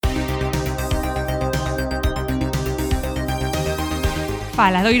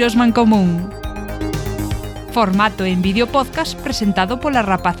Faladoiros Mancomún. Formato en vídeo podcast presentado polas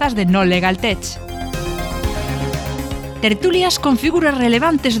rapazas de No Legal Tech. Tertulias con figuras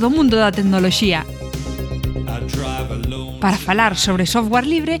relevantes do mundo da tecnoloxía para falar sobre software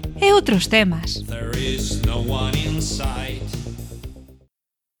libre e outros temas.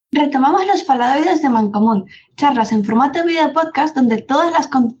 Retomamos los Faladoiros de Mancomún, charlas en formato video podcast donde todas las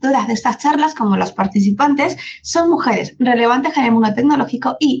conductoras de estas charlas, como los participantes, son mujeres relevantes en el mundo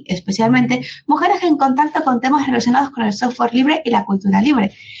tecnológico y, especialmente, mujeres en contacto con temas relacionados con el software libre y la cultura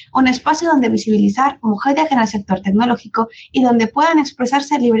libre. Un espacio donde visibilizar mujeres en el sector tecnológico y donde puedan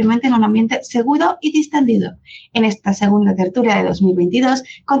expresarse libremente en un ambiente seguro y distendido. En esta segunda tertulia de 2022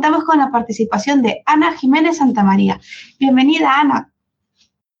 contamos con la participación de Ana Jiménez Santamaría. Bienvenida, Ana.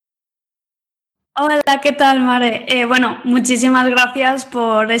 Hola, ¿qué tal, Mare? Muchísimas gracias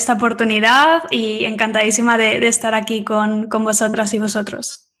por esta oportunidad y encantadísima de estar aquí con vosotras y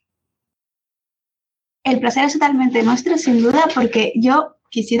vosotros. El placer es totalmente nuestro, sin duda, porque yo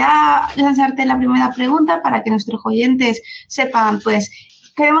quisiera lanzarte la primera pregunta para que nuestros oyentes sepan, pues,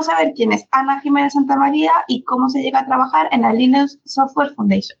 queremos saber quién es Ana Jiménez Santamaría y cómo se llega a trabajar en la Linux Software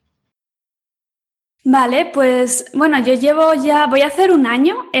Foundation. Vale, pues bueno, voy a hacer un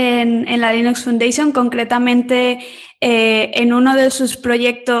año en la Linux Foundation, concretamente en uno de sus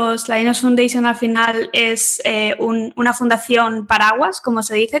proyectos. La Linux Foundation al final es una fundación paraguas, como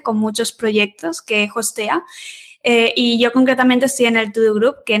se dice, con muchos proyectos que hostea, y yo concretamente estoy en el To-Do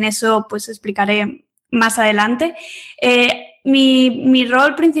Group, que en eso pues explicaré más adelante. Mi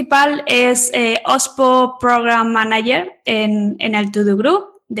rol principal es OSPO Program Manager en el To-Do Group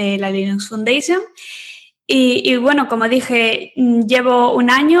de la Linux Foundation. Y bueno, como dije, llevo un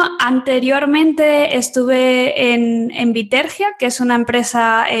año. Anteriormente estuve en Vitergia, que es una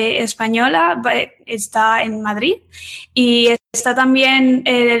empresa española, está en Madrid y está también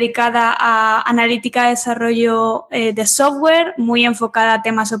dedicada a analítica de desarrollo de software, muy enfocada a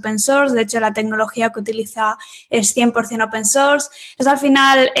temas open source. De hecho, la tecnología que utiliza es 100% open source. Entonces, al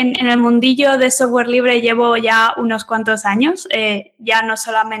final, en el mundillo de software libre llevo ya unos cuantos años, ya no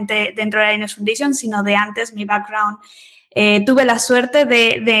solamente dentro de la Linux Foundation, sino de antes, mi background. Tuve la suerte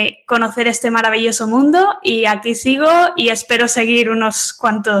de conocer este maravilloso mundo y aquí sigo y espero seguir unos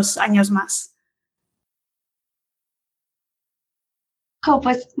cuantos años más.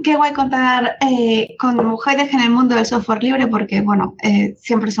 Pues qué guay contar con mujeres en el mundo del software libre porque, bueno,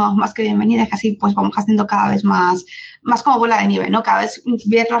 siempre somos más que bienvenidas, así pues vamos haciendo cada vez más como bola de nieve, ¿no? Cada vez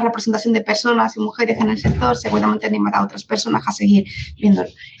ver la representación de personas y mujeres en el sector seguramente animará a otras personas a seguir viéndolo.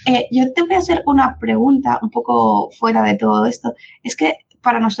 Yo te voy a hacer una pregunta un poco fuera de todo esto. Es que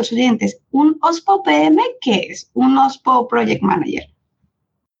para nuestros oyentes, ¿un OSPO PM qué es? ¿Un OSPO Project Manager?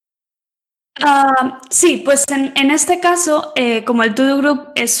 Sí, pues en este caso, como el To-Do Group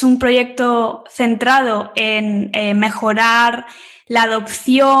es un proyecto centrado en mejorar la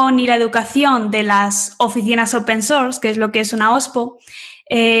adopción y la educación de las oficinas open source, que es lo que es una OSPO,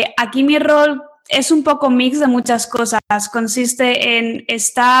 aquí mi rol es un poco mix de muchas cosas. Consiste en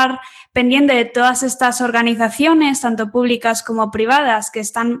estar pendiente de todas estas organizaciones, tanto públicas como privadas, que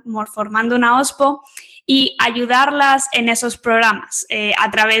están formando una OSPO, y ayudarlas en esos programas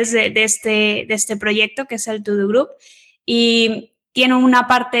a través de este proyecto que es el To-Do Group. Y tiene una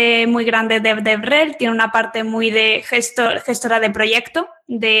parte muy grande de DevRel, tiene una parte muy de gestora de proyecto,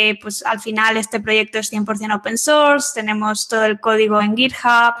 pues al final este proyecto es 100% open source, tenemos todo el código en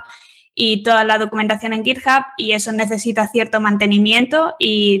GitHub y toda la documentación en GitHub y eso necesita cierto mantenimiento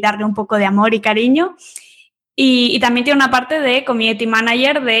y darle un poco de amor y cariño. Y también tiene una parte de community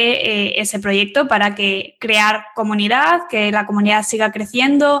manager de ese proyecto para crear comunidad, que la comunidad siga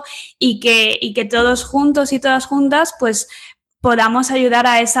creciendo y que todos juntos y todas juntas pues podamos ayudar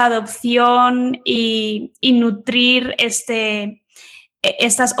a esa adopción y nutrir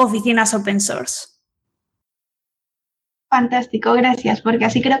estas oficinas open source. Fantástico, gracias, porque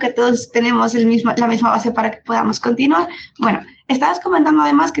así creo que todos tenemos la misma base para que podamos continuar. Bueno, estabas comentando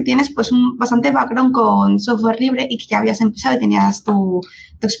además que tienes pues un bastante background con software libre y que ya habías empezado y tenías tu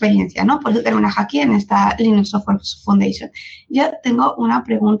experiencia, ¿no? Por eso terminas aquí en esta Linux Software Foundation. Yo tengo una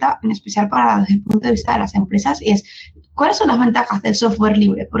pregunta en especial desde el punto de vista de las empresas y es, ¿cuáles son las ventajas del software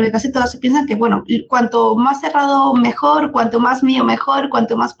libre? Porque casi todos se piensan que, bueno, cuanto más cerrado mejor, cuanto más mío mejor,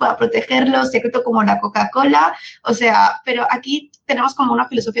 cuanto más pueda protegerlo, secreto como la Coca-Cola, o sea, pero aquí tenemos como una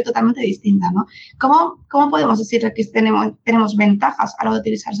filosofía totalmente distinta, ¿no? ¿Cómo podemos decir que tenemos ventajas a la hora de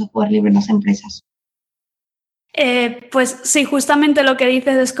utilizar software libre en las empresas? Pues sí, justamente lo que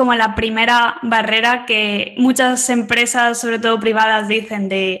dices es como la primera barrera que muchas empresas, sobre todo privadas, dicen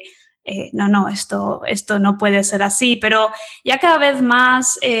de no, esto no puede ser así, pero ya cada vez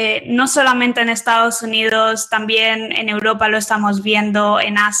más, no solamente en Estados Unidos, también en Europa lo estamos viendo,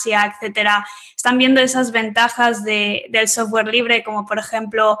 en Asia, etcétera, están viendo esas ventajas del software libre, como por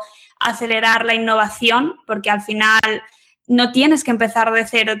ejemplo acelerar la innovación, porque al final no tienes que empezar de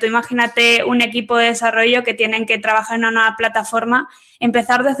cero. Tú imagínate un equipo de desarrollo que tienen que trabajar en una nueva plataforma.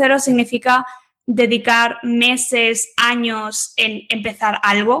 Empezar de cero significa dedicar meses, años en empezar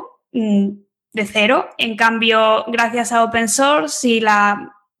algo de cero. En cambio, gracias a open source y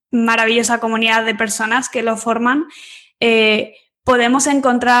la maravillosa comunidad de personas que lo forman, podemos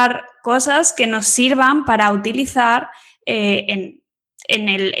encontrar cosas que nos sirvan para utilizar en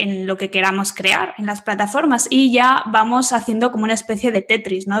lo que queramos crear, en las plataformas, y ya vamos haciendo como una especie de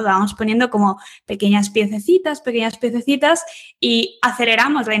Tetris, ¿no? Vamos poniendo como pequeñas piececitas y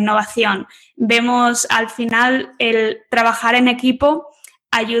aceleramos la innovación. Vemos al final el trabajar en equipo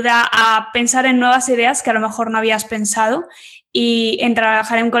ayuda a pensar en nuevas ideas que a lo mejor no habías pensado, y en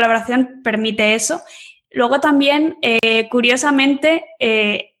trabajar en colaboración permite eso. Luego también, curiosamente,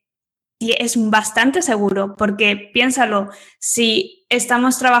 y es bastante seguro, porque piénsalo, si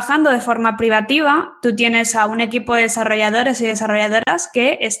estamos trabajando de forma privativa, tú tienes a un equipo de desarrolladores y desarrolladoras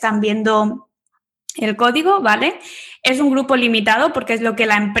que están viendo el código, ¿vale? Es un grupo limitado porque es lo que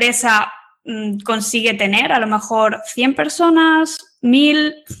la empresa consigue tener, a lo mejor 100 personas,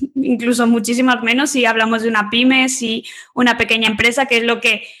 1000, incluso muchísimas menos si hablamos de una pyme, si una pequeña empresa, que es lo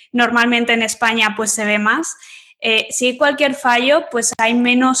que normalmente en España pues se ve más. Si hay cualquier fallo, pues hay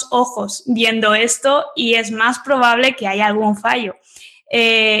menos ojos viendo esto y es más probable que haya algún fallo.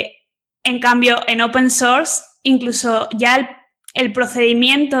 En cambio, en open source, incluso ya el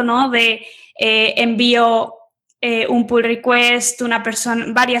procedimiento, ¿no?, de envío un pull request,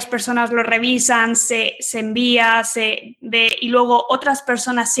 varias personas lo revisan, se envía, se ve y luego otras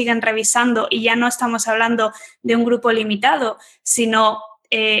personas siguen revisando, y ya no estamos hablando de un grupo limitado, sino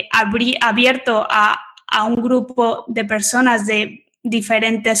abierto a un grupo de personas de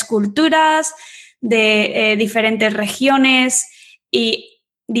diferentes culturas, de diferentes regiones y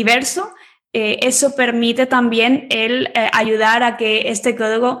diverso. Eso permite también ayudar a que este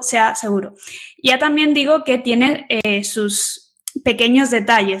código sea seguro. Ya también digo que tiene sus pequeños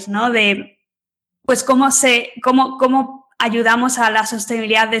detalles, ¿no? De pues cómo ayudamos a la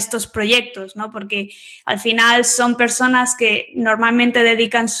sostenibilidad de estos proyectos, ¿no? Porque al final son personas que normalmente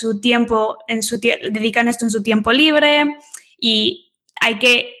dedican esto en su tiempo libre, y hay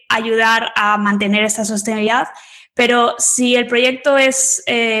que ayudar a mantener esta sostenibilidad. Pero si el proyecto es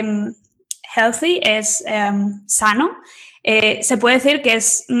healthy, es sano, se puede decir que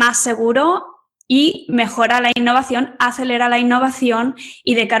es más seguro y mejora la innovación, acelera la innovación,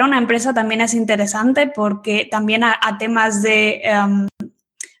 y de cara a una empresa también es interesante porque también a temas de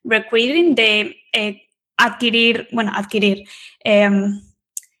recruiting, de adquirir.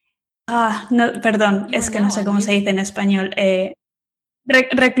 No, es que no sé cómo se dice en español.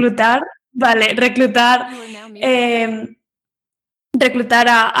 Reclutar, vale, reclutar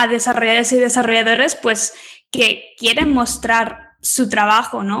a desarrolladores y desarrolladores pues que quieren mostrar su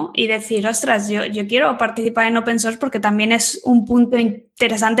trabajo, ¿no? Y decir, ostras, yo quiero participar en open source porque también es un punto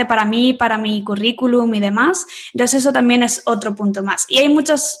interesante para mí, para mi currículum y demás. Entonces eso también es otro punto más. Y hay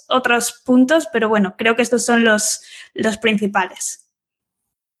muchos otros puntos, pero bueno, creo que estos son los principales.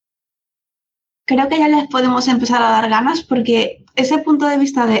 Creo que ya les podemos empezar a dar ganas, porque ese punto de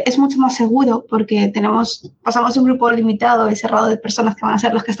vista es mucho más seguro, porque pasamos un grupo limitado y cerrado de personas que van a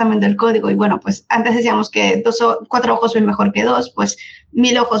ser los que están viendo el código, y bueno, pues antes decíamos que 4 ojos ven mejor que 2, pues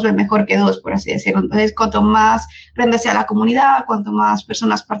 1000 ojos ven mejor que 2, por así decirlo. Entonces, cuanto más grande sea la comunidad, cuanto más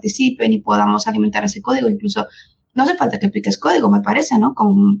personas participen y podamos alimentar ese código, incluso no hace falta que piques código, me parece, ¿no?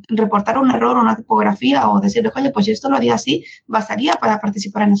 Con reportar un error o una tipografía, o decirle, oye, pues yo esto lo haría así, bastaría para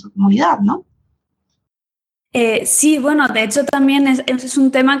participar en esa comunidad, ¿no? Sí, bueno, de hecho también es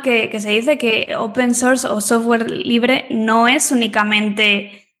un tema que se dice que open source o software libre no es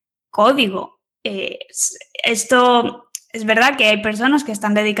únicamente código. Esto es verdad que hay personas que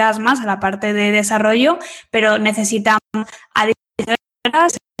están dedicadas más a la parte de desarrollo, pero necesitamos a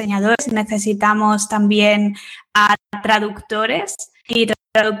diseñadores, necesitamos también a traductores y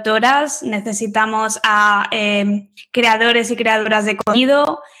traductoras, necesitamos a creadores y creadoras de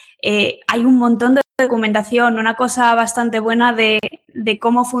contenido. Hay un montón de documentación. Una cosa bastante buena de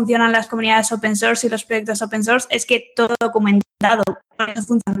cómo funcionan las comunidades open source y los proyectos open source es que todo documentado, eso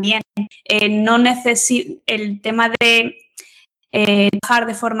funciona bien. El tema de trabajar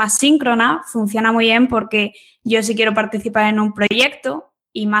de forma síncrona funciona muy bien, porque yo, si quiero participar en un proyecto,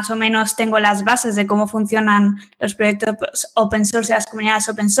 y más o menos tengo las bases de cómo funcionan los proyectos open source y las comunidades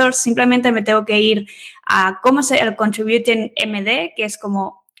open source, simplemente me tengo que ir a el Contributing MD, que es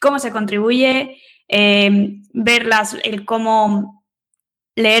cómo se contribuye, ver cómo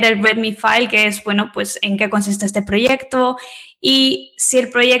leer el README file, que es, bueno, pues en qué consiste este proyecto, y si el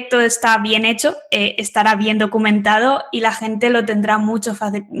proyecto está bien hecho, estará bien documentado y la gente lo tendrá mucho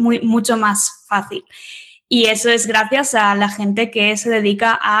más fácil. Y eso es gracias a la gente que se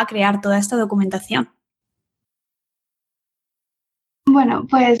dedica a crear toda esta documentación. Bueno,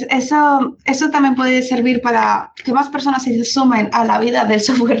 pues eso también puede servir para que más personas se sumen a la vida del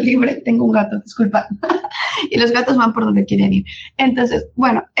software libre. Tengo un gato, disculpa. Y los gatos van por donde quieren ir. Entonces,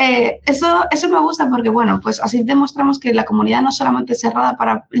 bueno, eso me gusta porque, bueno, pues así demostramos que la comunidad no solamente es cerrada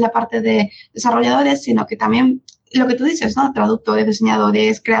para la parte de desarrolladores, sino que también lo que tú dices, ¿no? Traductores,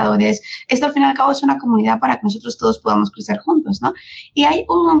 diseñadores, creadores. Esto al fin y al cabo es una comunidad para que nosotros todos podamos crecer juntos, ¿no? Y hay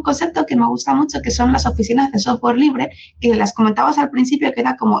un concepto que me gusta mucho, que son las oficinas de software libre, que las comentabas al principio, que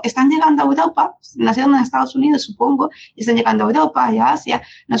era como, están llegando a Europa, nacieron en Estados Unidos, supongo, y están llegando a Europa y a Asia.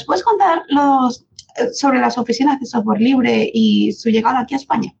 ¿Nos puedes contar sobre las oficinas de software libre y su llegada aquí a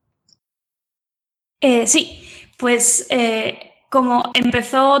España? Sí, pues como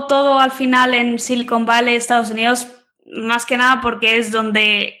empezó todo al final en Silicon Valley, Estados Unidos, más que nada porque es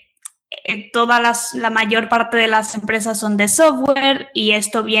donde la mayor parte de las empresas son de software, y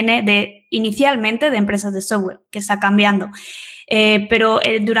esto viene inicialmente de empresas de software, que está cambiando. Pero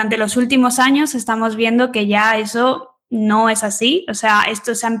durante los últimos años estamos viendo que ya eso no es así, o sea,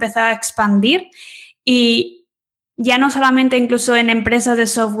 esto se ha empezado a expandir, y ya no solamente incluso en empresas de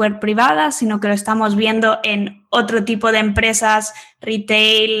software privadas, sino que lo estamos viendo en otro tipo de empresas,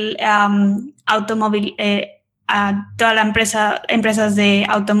 retail, automóvil, toda la empresas de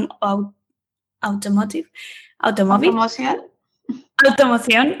automoción,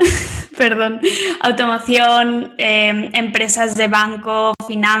 perdón, automoción, empresas de banco,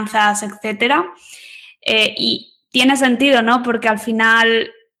 finanzas, etcétera. Y tiene sentido, ¿no? Porque al final,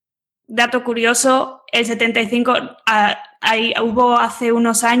 dato curioso, el 75, hubo hace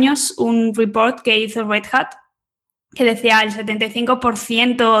unos años un report que hizo Red Hat que decía el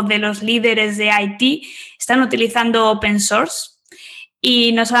 75% de los líderes de IT están utilizando open source.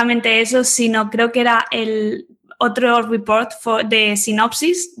 Y no solamente eso, sino creo que era el otro report de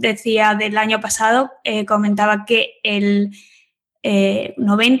Synopsys, decía del año pasado, comentaba que el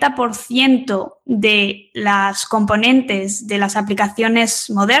 90% de las componentes de las aplicaciones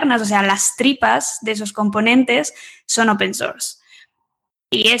modernas, o sea, las tripas de esos componentes, son open source.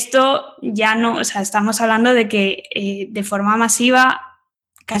 Y esto ya no, o sea, estamos hablando de que de forma masiva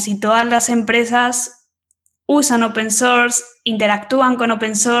casi todas las empresas usan open source, interactúan con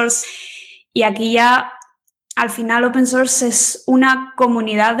open source, y aquí ya al final open source es una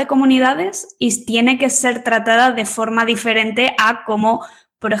comunidad de comunidades y tiene que ser tratada de forma diferente a como,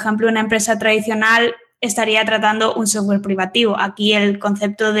 por ejemplo, una empresa tradicional estaría tratando un software privativo. Aquí el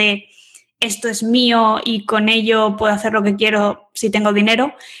concepto de esto es mío y con ello puedo hacer lo que quiero si tengo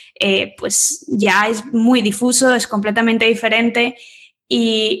dinero, pues ya es muy difuso, es completamente diferente,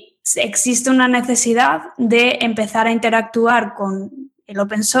 y existe una necesidad de empezar a interactuar con el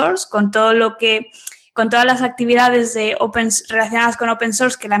open source, con todas las actividades relacionadas con open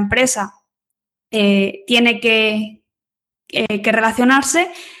source que la empresa tiene que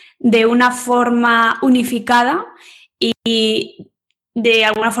relacionarse de una forma unificada y de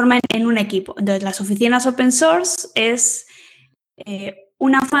alguna forma en un equipo. Entonces, las oficinas open source es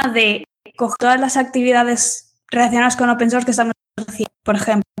una forma de coger todas las actividades relacionadas con open source que estamos haciendo. Por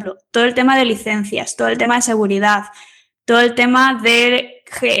ejemplo, todo el tema de licencias, todo el tema de seguridad, todo el tema de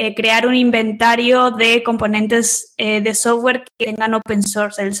crear un inventario de componentes de software que tengan open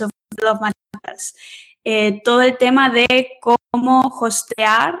source, el software of materials, todo el tema de cómo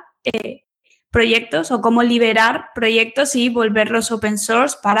hostear proyectos o cómo liberar proyectos y volverlos open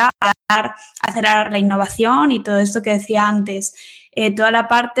source para acelerar la innovación y todo esto que decía antes. Toda la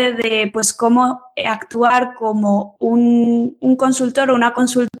parte de pues cómo actuar como un consultor o una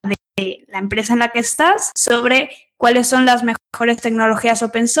consultora de la empresa en la que estás sobre cuáles son las mejores tecnologías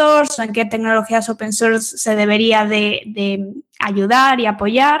open source o en qué tecnologías open source se debería de ayudar y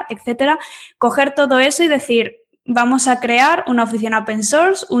apoyar, etcétera. Coger todo eso y decir, vamos a crear una oficina open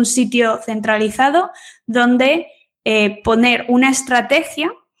source, un sitio centralizado donde poner una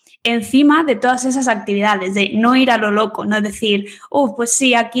estrategia encima de todas esas actividades, de no ir a lo loco, no decir, pues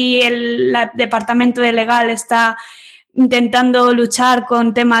sí, aquí el departamento de legal está intentando luchar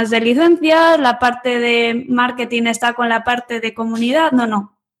con temas de licencias, la parte de marketing está con la parte de comunidad.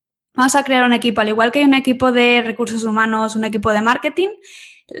 No. vamos a crear un equipo, al igual que hay un equipo de recursos humanos, un equipo de marketing,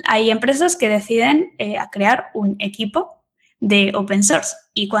 hay empresas que deciden crear un equipo de open source.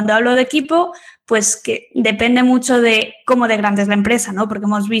 Y cuando hablo de equipo, pues que depende mucho de cómo de grande es la empresa, ¿no? Porque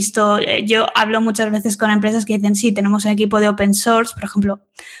hemos visto, yo hablo muchas veces con empresas que dicen, sí, tenemos un equipo de open source, por ejemplo,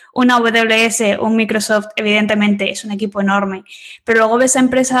 una AWS, un Microsoft, evidentemente es un equipo enorme, pero luego ves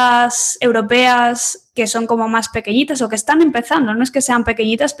empresas europeas que son como más pequeñitas o que están empezando, no es que sean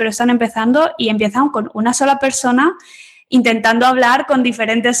pequeñitas, pero están empezando y empiezan con una sola persona intentando hablar con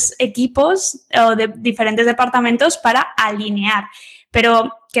diferentes equipos o de diferentes departamentos para alinear.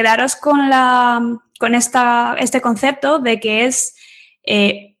 Pero quedaros con este concepto de que es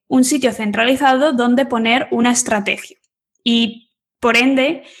un sitio centralizado donde poner una estrategia y, por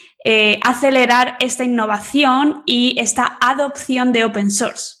ende, acelerar esta innovación y esta adopción de open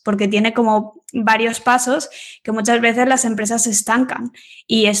source, porque tiene como varios pasos que muchas veces las empresas se estancan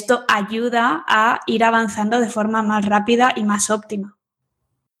y esto ayuda a ir avanzando de forma más rápida y más óptima.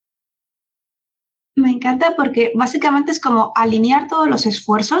 Me encanta porque básicamente es como alinear todos los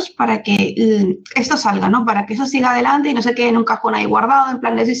esfuerzos para que esto salga, ¿no? Para que eso siga adelante y no se quede en un cajón ahí guardado, en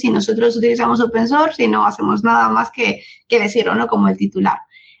plan de si nosotros utilizamos open source y no hacemos nada más que decirlo, ¿no? Como el titular.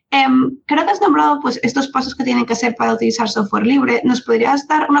 Creo que has nombrado pues, estos pasos que tienen que hacer para utilizar software libre. ¿Nos podrías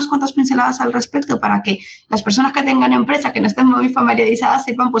dar unas cuantas pinceladas al respecto para que las personas que tengan empresa, que no estén muy familiarizadas,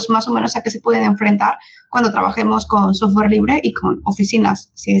 sepan pues, más o menos a qué se pueden enfrentar cuando trabajemos con software libre y con oficinas,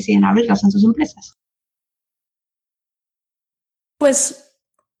 si deciden abrirlas en sus empresas? Pues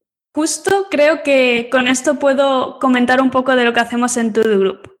justo creo que con esto puedo comentar un poco de lo que hacemos en To Do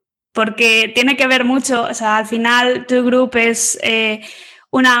Group, porque tiene que ver mucho, o sea, al final To Do Group es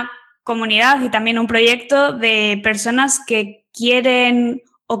una comunidad y también un proyecto de personas que quieren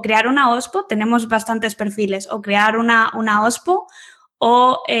o crear una OSPO, tenemos bastantes perfiles, o crear una OSPO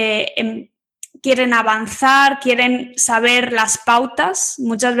o quieren avanzar, quieren saber las pautas.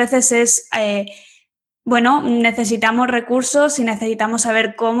 Muchas veces es, bueno, necesitamos recursos y necesitamos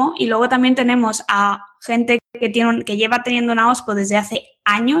saber cómo. Y luego también tenemos a gente que lleva teniendo una OSPO desde hace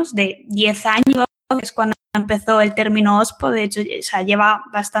años, de 10 años, que es cuando empezó el término OSPO, de hecho, o sea, lleva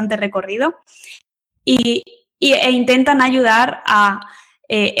bastante recorrido, e intentan ayudar a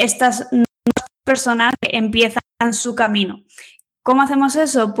estas nuevas personas que empiezan su camino. ¿Cómo hacemos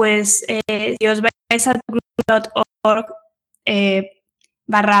eso? Pues si os vais a group.org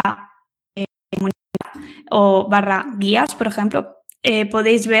o /guías, por ejemplo,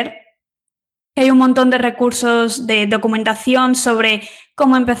 podéis ver que hay un montón de recursos de documentación sobre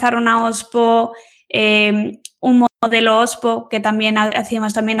cómo empezar una OSPO, un modelo OSPO, que también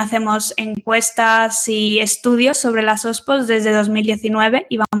hacemos encuestas y estudios sobre las OSPOs desde 2019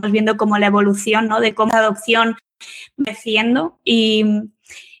 y vamos viendo cómo la evolución, ¿no? De cómo la adopción va creciendo y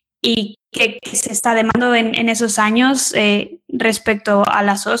qué se está demandando en esos años respecto a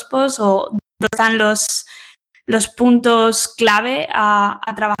las OSPOs o dónde están los puntos clave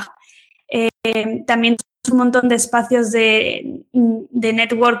a trabajar. También un montón de espacios de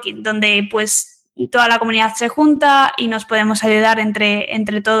networking donde pues toda la comunidad se junta y nos podemos ayudar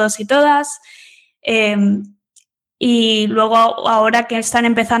entre todos y todas. Y luego ahora que están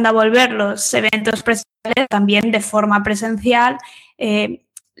empezando a volver los eventos presenciales, también de forma presencial,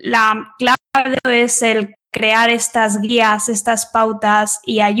 la clave es el crear estas guías, estas pautas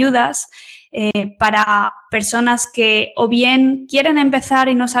y ayudas para personas que o bien quieren empezar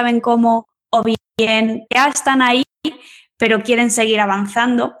y no saben cómo, o bien ya están ahí, pero quieren seguir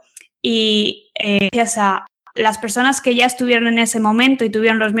avanzando. Y gracias a las personas que ya estuvieron en ese momento y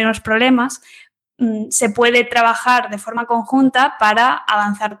tuvieron los mismos problemas, se puede trabajar de forma conjunta para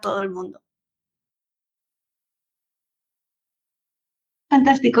avanzar todo el mundo.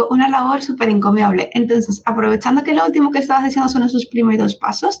 Fantástico, una labor súper encomiable. Entonces, aprovechando que lo último que estabas diciendo son esos primeros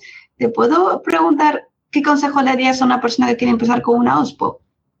pasos, ¿te puedo preguntar qué consejo le darías a una persona que quiere empezar con una OSPO?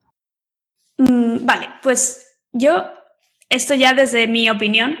 Vale, pues yo, esto ya desde mi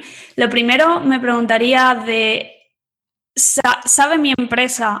opinión, lo primero me preguntaría de, ¿sabe mi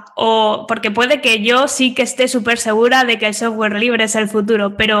empresa? O porque puede que yo sí que esté súper segura de que el software libre es el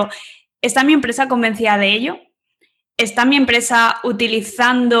futuro, pero ¿está mi empresa convencida de ello? ¿Está mi empresa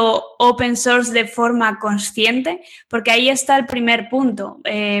utilizando open source de forma consciente? Porque ahí está el primer punto.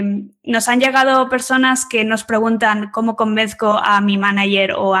 Nos han llegado personas que nos preguntan cómo convenzco a mi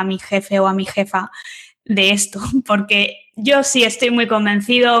manager o a mi jefe o a mi jefa de esto, porque yo sí estoy muy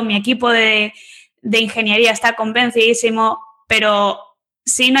convencido, mi equipo de ingeniería está convencidísimo, pero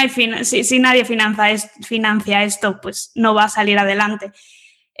si nadie financia esto, pues no va a salir adelante.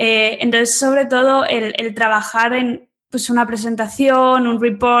 Entonces, sobre todo, el trabajar en pues una presentación, un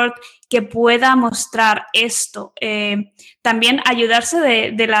report que pueda mostrar esto. También ayudarse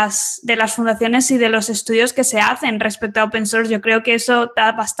de las fundaciones y de los estudios que se hacen respecto a open source. Yo creo que eso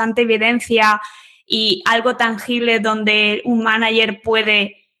da bastante evidencia y algo tangible donde un manager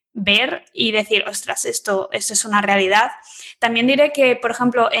puede ver y decir, ostras, esto es una realidad. También diré que, por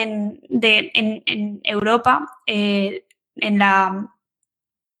ejemplo, en Europa, en la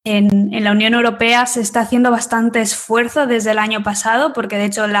Unión Europea se está haciendo bastante esfuerzo desde el año pasado, porque de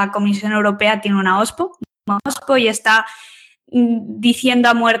hecho la Comisión Europea tiene una OSPO y está diciendo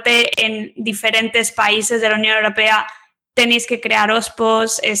a muerte en diferentes países de la Unión Europea: tenéis que crear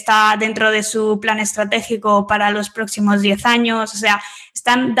OSPOs, está dentro de su plan estratégico para los próximos 10 años. O sea,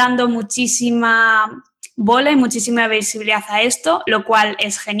 están dando muchísima bola y muchísima visibilidad a esto, lo cual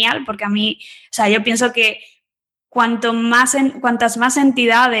es genial, porque a mí, o sea, yo pienso que cuantas más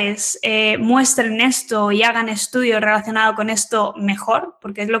entidades muestren esto y hagan estudios relacionados con esto, mejor,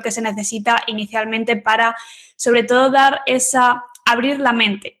 porque es lo que se necesita inicialmente para, sobre todo, abrir la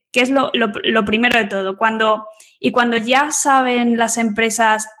mente, que es lo primero de todo. Cuando ya saben las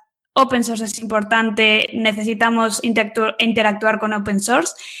empresas, open source es importante, necesitamos interactuar con open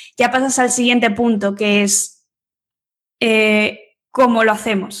source, ya pasas al siguiente punto, que es cómo lo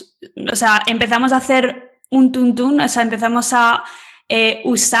hacemos. O sea, empezamos a hacer un tuntún, o sea, empezamos a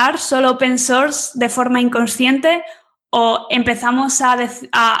usar solo open source de forma inconsciente, o empezamos a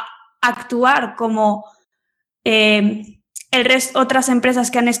actuar como otras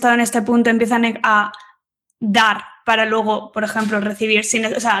empresas que han estado en este punto empiezan a dar para luego, por ejemplo, recibir,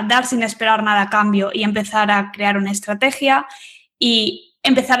 dar sin esperar nada a cambio y empezar a crear una estrategia y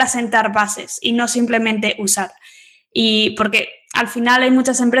empezar a sentar bases y no simplemente usar. Y porque al final hay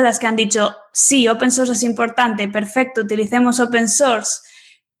muchas empresas que han dicho, sí, open source es importante, perfecto, utilicemos open source,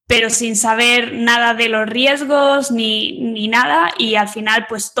 pero sin saber nada de los riesgos ni nada, y al final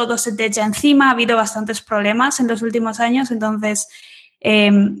pues todo se te echa encima. Ha habido bastantes problemas en los últimos años. Entonces,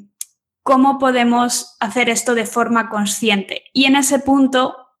 ¿cómo podemos hacer esto de forma consciente? Y en ese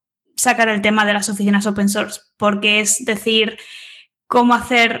punto sacar el tema de las oficinas open source, porque es decir,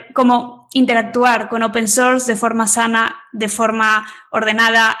 cómo interactuar con open source de forma sana, de forma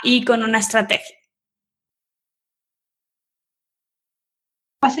ordenada y con una estrategia.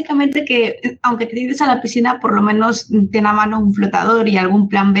 Básicamente que, aunque te tires a la piscina, por lo menos ten a mano un flotador y algún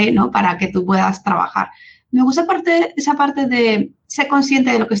plan B, ¿no? Para que tú puedas trabajar. Me gusta esa parte de ser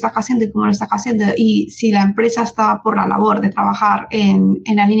consciente de lo que estás haciendo y cómo lo estás haciendo, y si la empresa está por la labor de trabajar en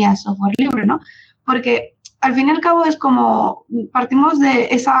la línea de software libre, ¿no? Porque al fin y al cabo es como partimos de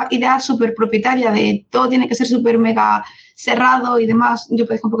esa idea súper propietaria de todo tiene que ser súper mega cerrado y demás. Yo,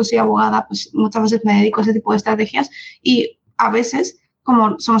 por ejemplo, que soy abogada, pues muchas veces me dedico a ese tipo de estrategias, y a veces,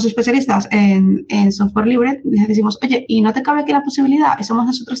 como somos especialistas en software libre, les decimos, oye, ¿y no te cabe aquí la posibilidad? Y somos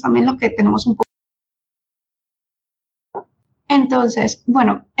nosotros también los que tenemos un poco. Entonces,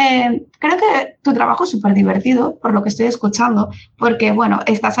 bueno, creo que tu trabajo es súper divertido, por lo que estoy escuchando, porque, bueno,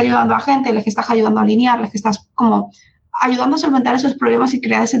 estás ayudando a gente, les estás ayudando a alinear, les estás como ayudando a solventar esos problemas y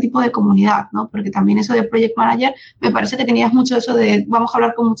crear ese tipo de comunidad, ¿no? Porque también eso de Project Manager, me parece que tenías mucho eso de vamos a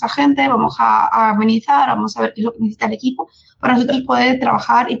hablar con mucha gente, vamos a amenizar, vamos a ver qué es lo que necesita el equipo para nosotros poder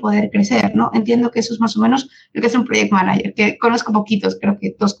trabajar y poder crecer, ¿no? Entiendo que eso es más o menos lo que es un Project Manager, que conozco poquitos, creo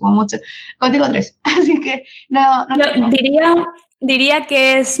que dos como mucho, contigo tres, así que no. Diría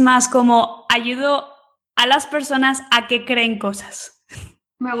que es más como ayudo a las personas a que creen cosas.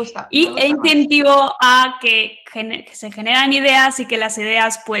 Me gusta. E incentivo a que se generan ideas y que las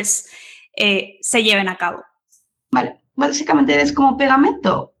ideas pues se lleven a cabo. Vale, básicamente eres como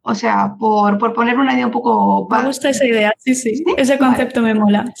pegamento, o sea, por poner una idea un poco... Me gusta esa idea, sí. Ese concepto me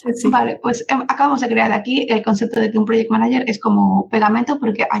mola. Sí. Vale, pues acabamos de crear aquí el concepto de que un project manager es como pegamento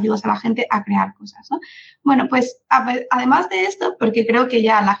porque ayudas a la gente a crear cosas, ¿no? Bueno, pues además de esto, porque creo que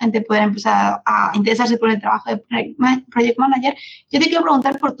ya la gente puede empezar a interesarse por el trabajo de project manager, yo te quiero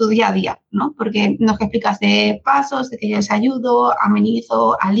preguntar por tu día a día, ¿no? Porque nos explicas de pasos, de que yo les ayudo,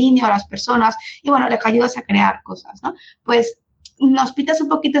 amenizo, alineo a las personas y, bueno, les ayudas a crear cosas, ¿no? Pues nos pitas un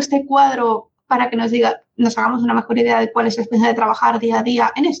poquito este cuadro para que nos hagamos una mejor idea de cuál es la experiencia de trabajar día a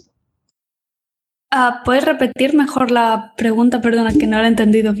día en esto. ¿Puedes repetir mejor la pregunta? Perdona, que no la he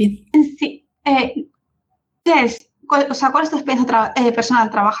entendido bien. Sí. ¿Cuál es tu experiencia personal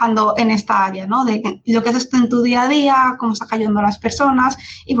trabajando en esta área, ¿no? De lo que haces tú en tu día a día, cómo estás ayudando a las personas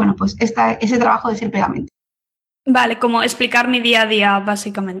y, bueno, pues ese trabajo de ser pegamento. Vale, como explicar mi día a día,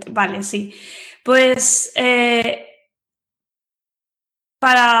 básicamente. Vale, sí. Pues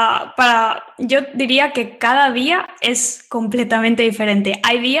yo diría que cada día es completamente diferente.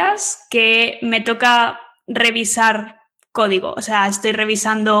 Hay días que me toca revisar código. O sea, estoy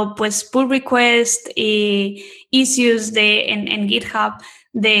revisando pues pull requests y issues en GitHub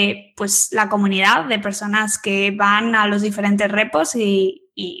de pues la comunidad, de personas que van a los diferentes repos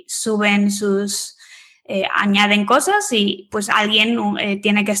y suben sus... añaden cosas y pues alguien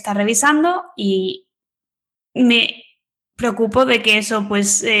tiene que estar revisando y me preocupo de que eso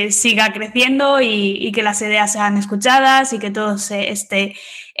pues siga creciendo y que las ideas sean escuchadas y que todo esté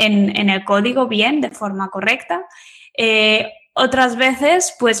en el código bien, de forma correcta. Otras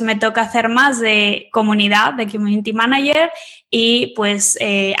veces pues me toca hacer más de comunidad, de community manager y pues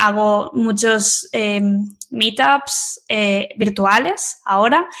hago muchos meetups virtuales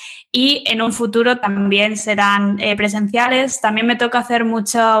ahora y en un futuro también serán presenciales. También me toca hacer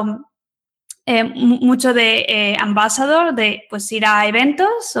mucho de ambassador, de pues ir a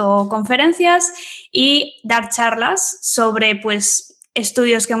eventos o conferencias y dar charlas sobre pues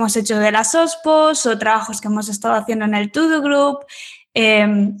estudios que hemos hecho de las OSPOs o trabajos que hemos estado haciendo en el To-Do Group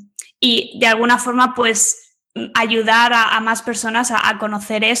y de alguna forma pues ayudar a más personas a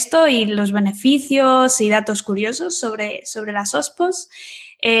conocer esto y los beneficios y datos curiosos sobre las OSPOs.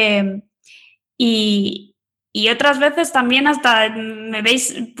 Y otras veces también hasta me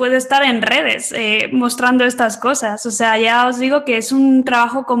veis, puedo estar en redes mostrando estas cosas. O sea, ya os digo que es un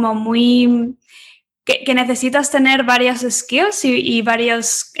trabajo como muy... que necesitas tener varias skills y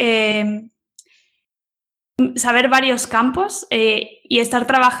varios... saber varios campos y estar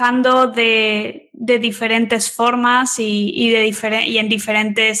trabajando de diferentes formas y en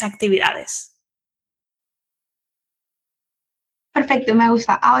diferentes actividades. Perfecto, me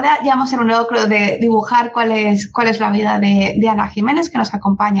gusta. Ahora ya hemos terminado, creo, de dibujar cuál es la vida de Ana Jiménez, que nos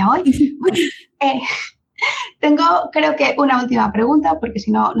acompaña hoy. Bueno, tengo, creo que una última pregunta, porque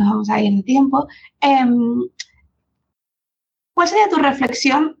si no nos vamos a ir de tiempo. ¿Cuál sería tu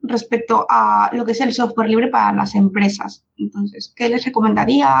reflexión respecto a lo que es el software libre para las empresas? Entonces, ¿qué les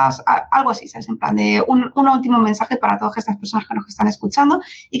recomendarías? Algo así, ¿sabes? En plan de un último mensaje para todas estas personas que nos están escuchando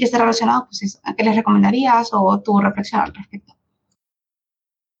y que esté relacionado, pues eso, ¿qué les recomendarías o tu reflexión al respecto?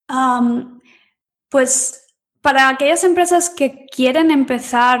 Pues para aquellas empresas que quieren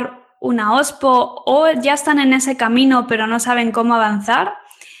empezar una OSPO o ya están en ese camino pero no saben cómo avanzar,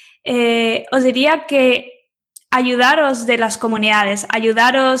 os diría que ayudaros de las comunidades,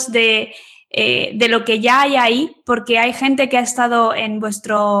 ayudaros de lo que ya hay ahí, porque hay gente que ha estado en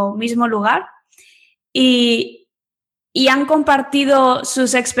vuestro mismo lugar y han compartido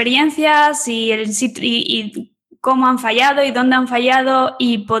sus experiencias y cómo han fallado y dónde han fallado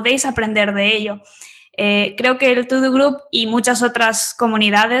y podéis aprender de ello. Creo que el To-Do Group y muchas otras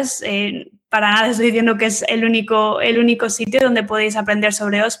comunidades, para nada estoy diciendo que es el único sitio donde podéis aprender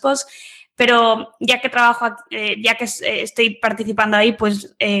sobre OSPOs, pero ya que estoy participando ahí,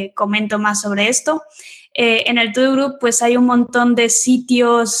 pues comento más sobre esto. En el To-Do Group pues hay un montón de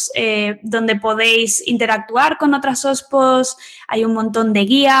sitios donde podéis interactuar con otras OSPOs, hay un montón de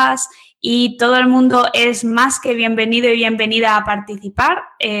guías y todo el mundo es más que bienvenido y bienvenida a participar.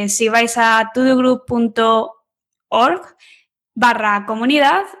 Si vais a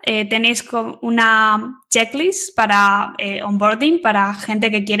todogroup.org/comunidad, tenéis una checklist para onboarding, para gente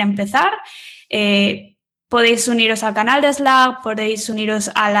que quiere empezar. Podéis uniros al canal de Slack, podéis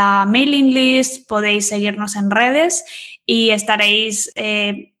uniros a la mailing list, podéis seguirnos en redes y estaréis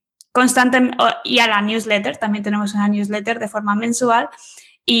constantemente, y a la newsletter, también tenemos una newsletter de forma mensual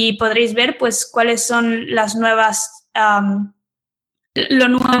y podréis ver pues cuáles son las nuevas, lo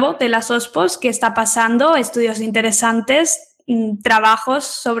nuevo de las OSPOs que está pasando, estudios interesantes, trabajos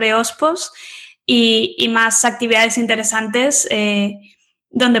sobre OSPOs y más actividades interesantes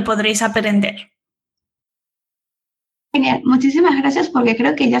donde podréis aprender. Genial, muchísimas gracias porque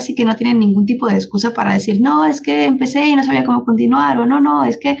creo que ya sí que no tienen ningún tipo de excusa para decir no, es que empecé y no sabía cómo continuar o no,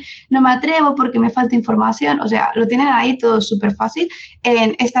 es que no me atrevo porque me falta información. O sea, lo tienen ahí todo súper fácil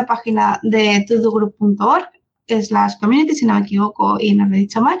en esta página de todogroup.org, /community, si no me equivoco y no lo he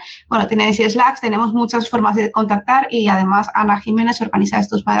dicho mal. Bueno, tenéis Slack, tenemos muchas formas de contactar y además Ana Jiménez organiza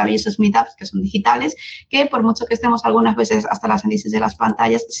estos maravillosos meetups que son digitales, que por mucho que estemos algunas veces hasta las narices de las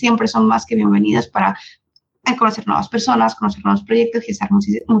pantallas, siempre son más que bienvenidas para conocer nuevas personas, conocer nuevos proyectos y estar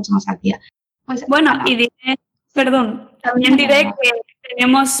mucho más al día. Pues, bueno, y también diré que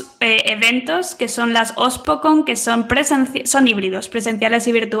tenemos eventos que son las OSPOCon, que son híbridos, presenciales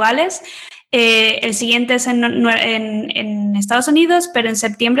y virtuales. El siguiente es en Estados Unidos, pero en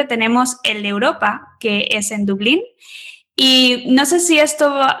septiembre tenemos el de Europa, que es en Dublín. Y no sé si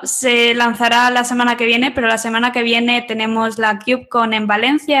esto se lanzará la semana que viene, pero la semana que viene tenemos la KubeCon en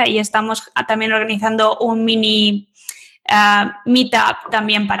Valencia y estamos también organizando un mini meetup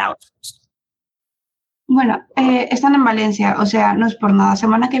también para otros. Bueno, están en Valencia, o sea, no es por nada.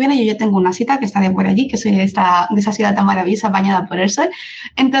 Semana que viene yo ya tengo una cita que está de por allí, que soy de esa ciudad tan maravillosa bañada por el sol.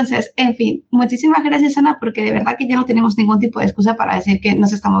 Entonces, en fin, muchísimas gracias, Ana, porque de verdad que ya no tenemos ningún tipo de excusa para decir que no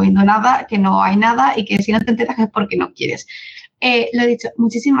se está moviendo nada, que no hay nada y que si no te enteras es porque no quieres. Lo dicho,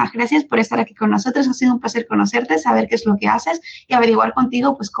 muchísimas gracias por estar aquí con nosotros. Ha sido un placer conocerte, saber qué es lo que haces y averiguar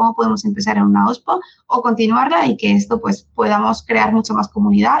contigo pues cómo podemos empezar en una OSPO o continuarla y que esto pues podamos crear mucha más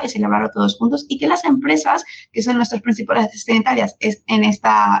comunidad y celebrarlo todos juntos y que las empresas, que son nuestras principales destinatarias en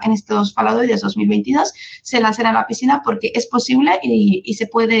estos Faladoiros 2022, se lancen a la piscina porque es posible y se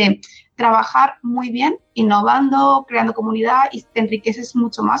puede trabajar muy bien, innovando, creando comunidad y te enriqueces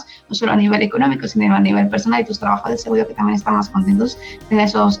mucho más, no solo a nivel económico, sino a nivel personal y tus trabajadores seguro que también están más contentos en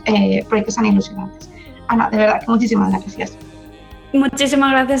esos proyectos tan ilusionantes. Ana, de verdad, muchísimas gracias.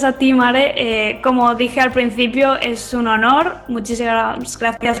 Muchísimas gracias a ti, Mare. Como dije al principio, es un honor. Muchísimas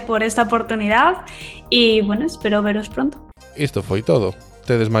gracias por esta oportunidad y, bueno, espero veros pronto. Isto foi todo.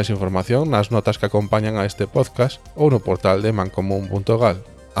 Tedes máis información nas notas que acompañan a este podcast ou no portal de mancomún.gal.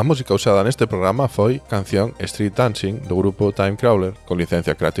 A música usada neste programa foi canción Street Dancing do grupo Time Crawler con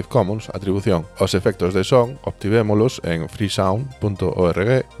licencia Creative Commons Atribución. Os efectos de son obtivémolos en freesound.org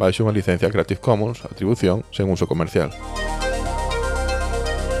baixo unha licencia Creative Commons Atribución sen uso comercial.